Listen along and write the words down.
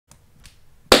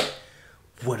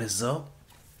What is up?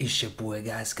 It's your boy,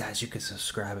 guys. Guys, you can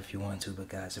subscribe if you want to, but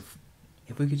guys,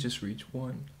 if we could just reach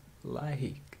one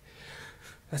like,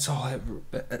 that's all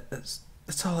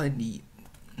that's all I need.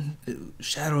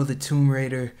 Shadow of the Tomb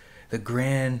Raider, the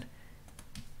Grand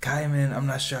Caiman. I'm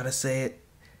not sure how to say it.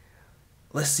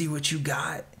 Let's see what you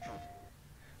got.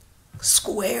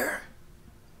 Square.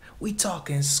 We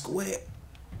talking square.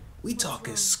 We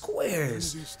talking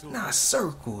squares, not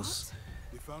circles.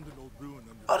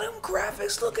 Oh, them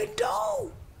graphics looking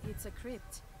dope. It's a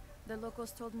crypt. The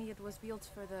locals told me it was built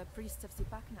for the priest of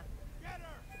Zipacna.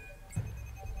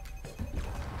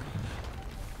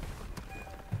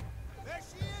 There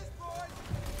she is, boys!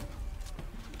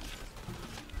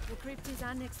 The crypt is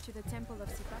annexed to the temple of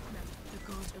Zipacna, the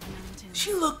god of mountains.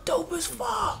 She looked dope as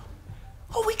fuck.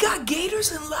 Oh, we got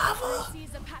gators and lava.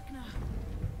 Zipacna.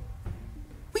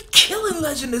 We killing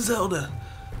Legend of Zelda.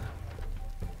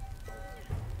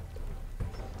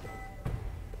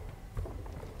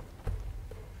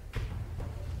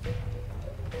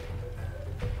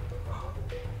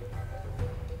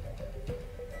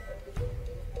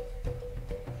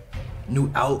 New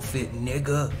outfit,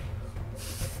 nigga.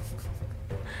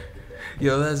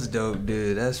 Yo, that's dope,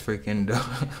 dude. That's freaking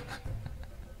dope.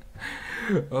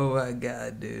 Oh my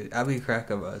god, dude. I be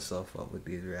cracking myself up with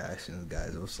these reactions,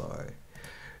 guys. I'm sorry.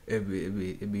 It'd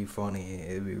be funny.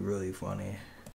 It'd be really funny.